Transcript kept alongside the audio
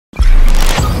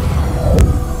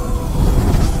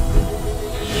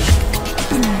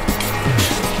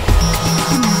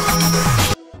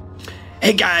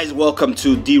Hey guys, welcome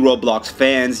to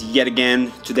DeeRobloxfans yet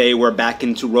again. Today we're back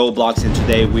into Roblox and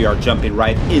today we are jumping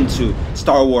right into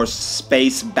Star Wars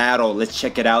Space Battle. Let's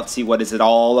check it out, see what is it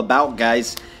all about,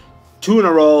 guys. 2 in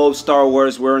a row, Star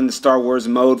Wars. We're in the Star Wars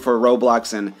mode for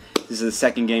Roblox and this is the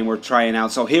second game we're trying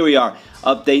out. So here we are,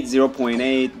 update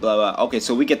 0.8, blah blah. Okay,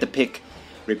 so we get to pick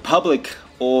Republic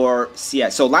or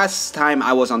CS. So last time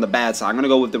I was on the bad side. I'm gonna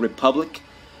go with the Republic.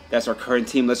 That's our current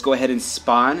team. Let's go ahead and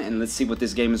spawn and let's see what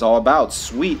this game is all about.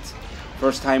 Sweet.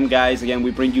 First time, guys. Again,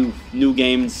 we bring you new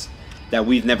games that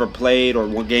we've never played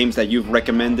or games that you've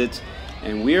recommended.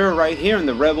 And we're right here in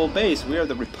the Rebel base. We are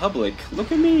the Republic.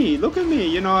 Look at me. Look at me.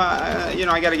 You know,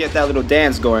 I got to get that little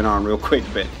dance going on real quick.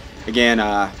 But again,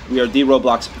 we are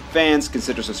DeeRoblox fans.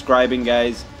 Consider subscribing,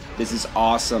 guys. This is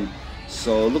awesome.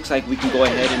 So it looks like we can go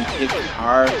ahead and pick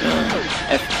our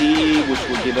FT, which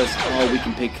will give us, we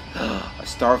can pick a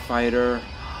Starfighter.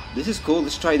 This is cool.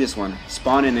 Let's try this one.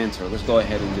 Spawn and enter. Let's go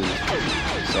ahead and do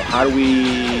this. So how do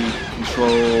we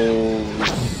control?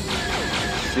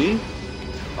 See?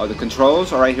 Oh, the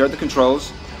controls. All right, here are the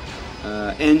controls.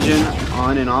 Engine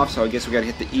on and off. So I guess we gotta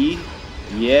hit the E.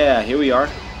 Yeah, here we are.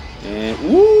 And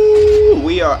woo,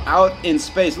 we are out in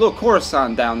space. Look,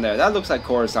 Coruscant down there. That looks like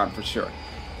Coruscant for sure.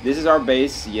 This is our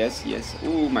base. Yes, yes.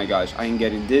 Oh my gosh, I am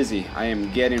getting dizzy. I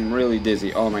am getting really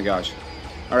dizzy. Oh my gosh.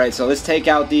 Alright, so let's take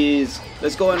out these.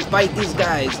 Let's go and fight these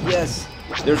guys. Yes.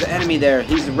 There's an enemy there.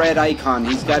 He's a red icon.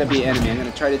 He's got to be an enemy. I'm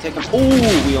going to try to take him.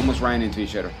 Oh, we almost ran into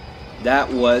each other.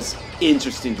 That was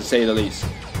interesting to say the least.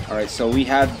 Alright, so we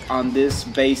have on this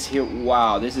base here.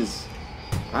 Wow, this is...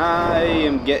 I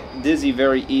am get dizzy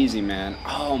very easy, man.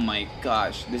 Oh my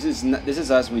gosh. This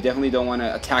is us. We definitely don't want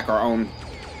to attack our own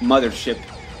mothership.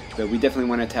 But we definitely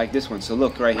want to attack this one. So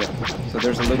look right here. So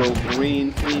there's a little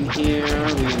green thing here.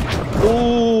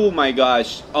 Oh my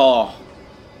gosh. Oh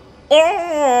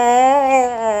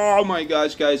my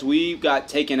gosh, guys. We got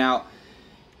taken out.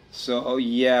 So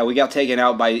yeah, we got taken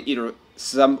out by either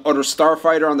some other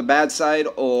starfighter on the bad side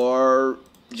or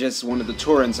just one of the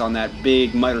turrets on that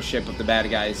big mothership of the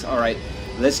bad guys. Alright,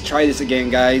 let's try this again,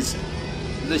 guys.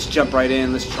 Let's jump right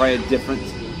in. Let's try a different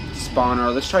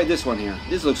spawner. Let's try this one here.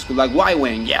 This looks good, like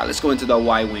Y-wing. Yeah, let's go into the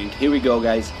Y-wing. Here we go,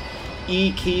 guys.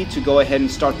 E key to go ahead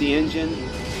and start the engine.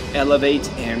 Elevate,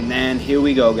 and then here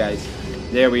we go, guys.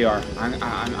 There we are.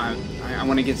 I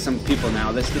want to get some people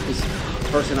now. Let's get this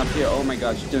person up here. Oh my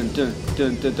gosh. Dun, dun,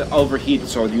 dun, dun, dun. Overheat.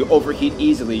 So you overheat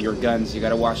easily your guns. You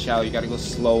gotta watch out. You gotta go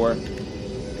slower.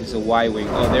 It's a Y-wing.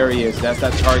 Oh, there he is. That's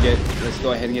that target. Let's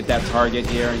go ahead and get that target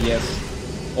here. Yes.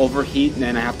 Overheat, and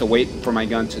then I have to wait for my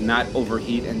gun to not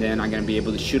overheat, and then I'm gonna be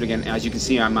able to shoot again. As you can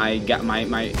see, I'm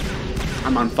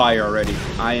on fire already.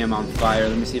 I am on fire.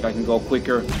 Let me see if I can go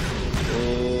quicker.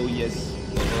 Oh yes.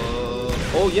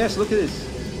 Oh yes. Look at this.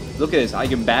 Look at this. I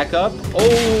can back up.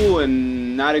 Oh,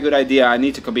 and not a good idea. I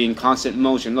need to be in constant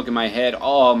motion. Look at my head.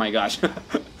 Oh my gosh.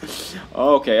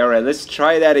 Okay. All right. Let's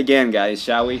try that again, guys.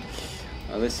 Shall we?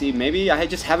 Let's see. Maybe I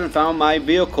just haven't found my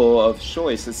vehicle of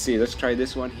choice. Let's see. Let's try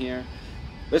this one here.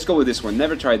 Let's go with this one.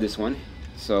 Never tried this one.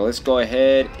 So let's go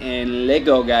ahead and let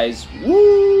go, guys.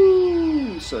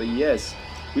 Woo! So yes,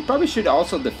 we probably should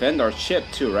also defend our ship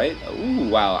too, right? Ooh,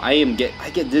 wow. I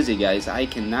get dizzy, guys. I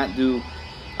can do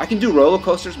roller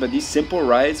coasters, but these simple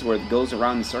rides where it goes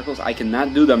around in circles, I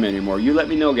cannot do them anymore. You let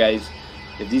me know, guys,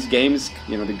 if these games,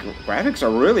 you know, the graphics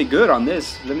are really good on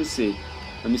this. Let me see.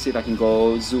 Let me see if I can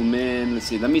go zoom in. Let's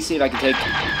see. Let me see if I can take...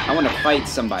 I want to fight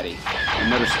somebody.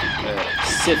 Another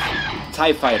Sith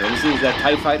TIE fighter. Let's see, is that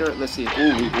TIE fighter? Let's see.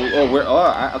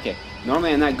 Okay.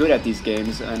 Normally I'm not good at these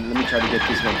games. And let me try to get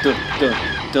this one. Dun, dun,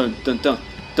 dun, dun, dun,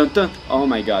 dun, dun. Oh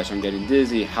my gosh, I'm getting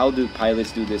dizzy. How do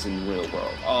pilots do this in the real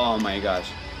world? Oh my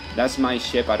gosh. That's my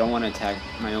ship. I don't want to attack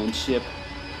my own ship.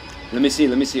 Let me see.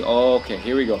 Let me see. Oh, okay,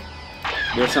 here we go.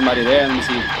 There's somebody there. Let me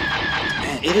see.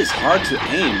 Man, it is hard to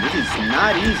aim. This is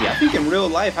not easy. I think in real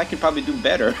life I could probably do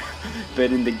better.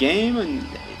 But in the game,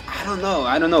 I don't know.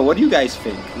 I don't know. What do you guys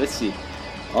think? Let's see.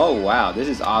 Oh, wow. This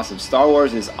is awesome. Star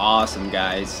Wars is awesome,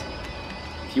 guys.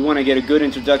 If you want to get a good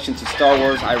introduction to Star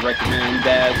Wars, I recommend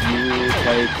that you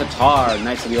play Qatar,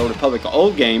 Knights of the Old Republic.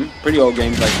 Old game. Pretty old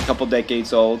game. Like a couple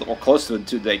decades old. Or close to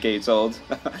 2 decades old.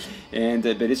 And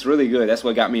but it's really good. That's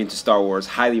what got me into Star Wars.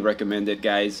 Highly recommended,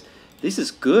 guys. This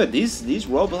is good. These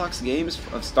Roblox games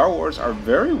of Star Wars are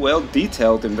very well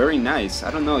detailed and very nice. I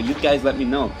don't know. You guys let me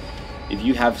know if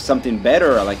you have something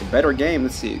better, like a better game.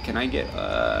 Let's see. Can I get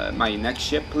my next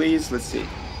ship, please? Let's see.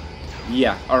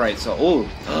 Yeah. All right. So,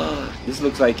 this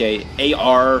looks like a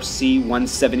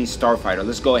ARC-170 Starfighter.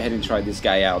 Let's go ahead and try this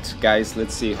guy out, guys.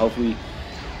 Let's see. Hopefully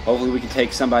we can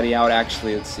take somebody out.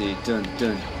 Actually, let's see. Dun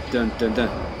dun Dun dun dun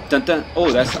dun dun.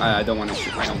 Oh, that's I don't want to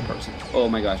shoot my own person. Oh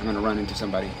my gosh, I'm gonna run into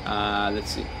somebody.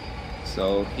 Let's see.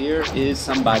 So here is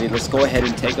somebody. Let's go ahead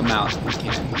and take him out. We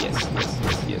can. Yes, yes,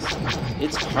 yes, yes.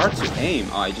 It's hard to aim.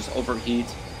 Oh, I just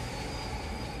overheat.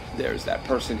 There's that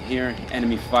person here.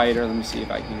 Enemy fighter. Let me see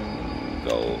if I can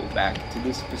go back to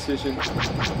this position.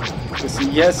 Let's see.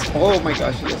 Yes. Oh my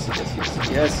gosh. Yes, yes, yes,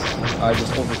 yes. I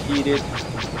just overheated.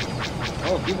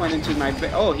 Oh, he went into my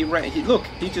oh, he ran. Look,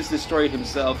 he just destroyed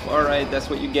himself. All right, that's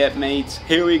what you get, mates.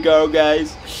 Here we go,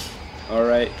 guys. All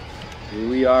right, here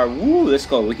we are. Woo, let's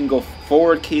go. We can go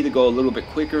forward key to go a little bit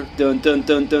quicker. Dun dun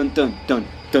dun dun dun dun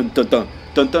dun dun dun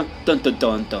dun dun dun dun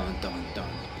dun dun dun dun.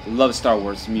 Love Star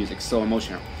Wars music, so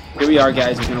emotional. Here we are,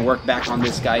 guys. We're gonna work back on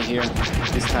this guy here.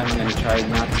 This time I'm gonna try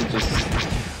not to just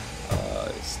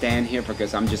stand here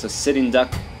because I'm just a sitting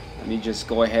duck. Let me just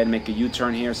go ahead and make a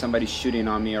U-turn here. Somebody's shooting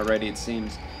on me already, it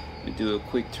seems. Let me do a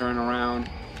quick turn around.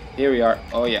 Here we are.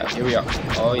 Oh yeah, here we are.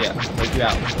 Oh yeah, take you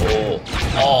out.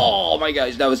 Oh my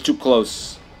gosh, that was too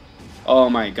close. Oh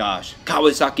my gosh.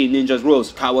 Kawasaki Ninja's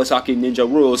rules. Kawasaki Ninja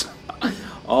rules.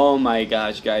 Oh my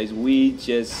gosh, guys. We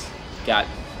just got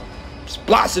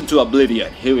blasted to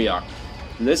oblivion. Here we are.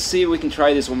 Let's see if we can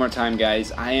try this one more time,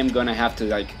 guys. I am gonna have to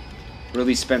like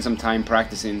really spend some time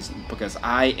practicing because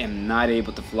I am not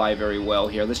able to fly very well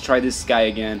here. Let's try this guy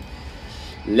again.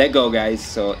 Let go, guys.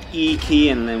 So E key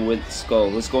and then let's go.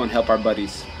 Let's go and help our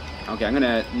buddies. Okay, I'm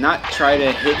gonna not try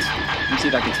to hit. Let me see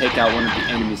if I can take out one of the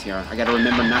enemies here. I gotta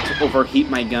remember not to overheat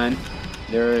my gun.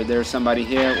 There's somebody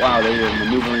here. Wow, they are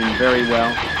maneuvering very well.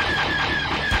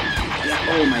 Yeah,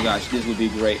 oh my gosh, this would be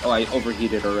great. Oh, I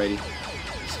overheated already.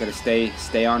 Just gotta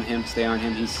stay on him, stay on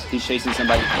him. He's chasing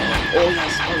somebody. Oh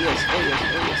yes, oh yes, oh yes,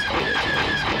 oh yes, oh yes, oh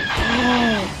yes.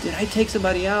 Oh, did I take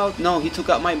somebody out? No, he took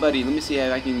out my buddy. Let me see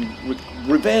if I can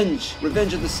revenge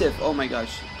of the Sith. Oh my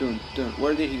gosh,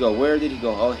 where did he go? Where did he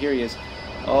go? Oh, here he is.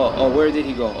 Oh, where did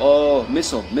he go? Oh,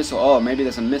 missile. Oh, maybe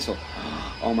that's a missile.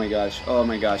 Oh my gosh,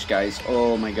 guys.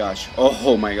 Oh my gosh,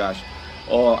 oh my gosh.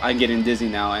 Oh, I'm getting dizzy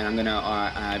now, and I'm gonna,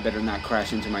 I better not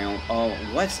crash into my own. Oh,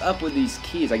 what's up with these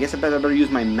keys? I guess I better use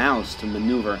my mouse to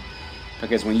maneuver.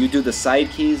 Because when you do the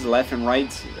side keys, left and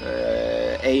right,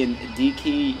 A and D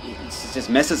key, it just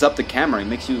messes up the camera. It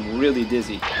makes you really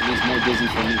dizzy. It makes more dizzy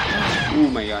for me. Oh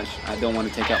my gosh, I don't want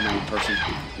to take out my own person.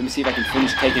 Let me see if I can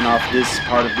finish taking off this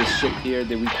part of this ship here.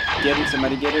 Did we get it?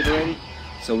 Somebody get it already?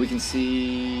 So we can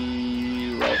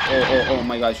see, right, oh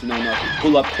my gosh, no,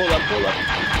 pull up.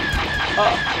 Oh,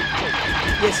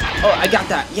 yes, oh, I got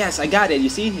that. Yes, I got it. You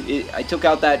see, I took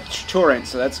out that turret,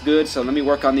 so that's good. So let me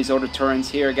work on these other turrets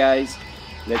here, guys.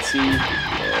 Let's see.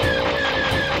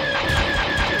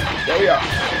 There we are.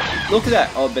 Look at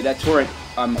that. Oh, but that turret,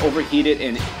 I'm overheated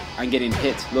and I'm getting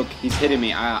hit. Look, he's hitting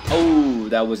me. Oh,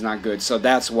 that was not good. So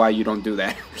that's why you don't do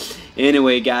that.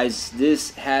 Anyway, guys,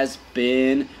 this has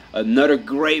been another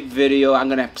great video. I'm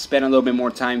gonna spend a little bit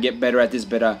more time, get better at this,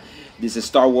 but this is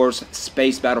Star Wars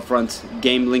Space Battlefront.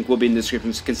 Game link will be in the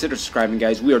description. So consider subscribing,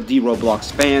 guys. We are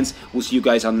Dee-Roblox fans. We'll see you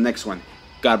guys on the next one.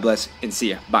 God bless and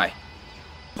see ya. Bye.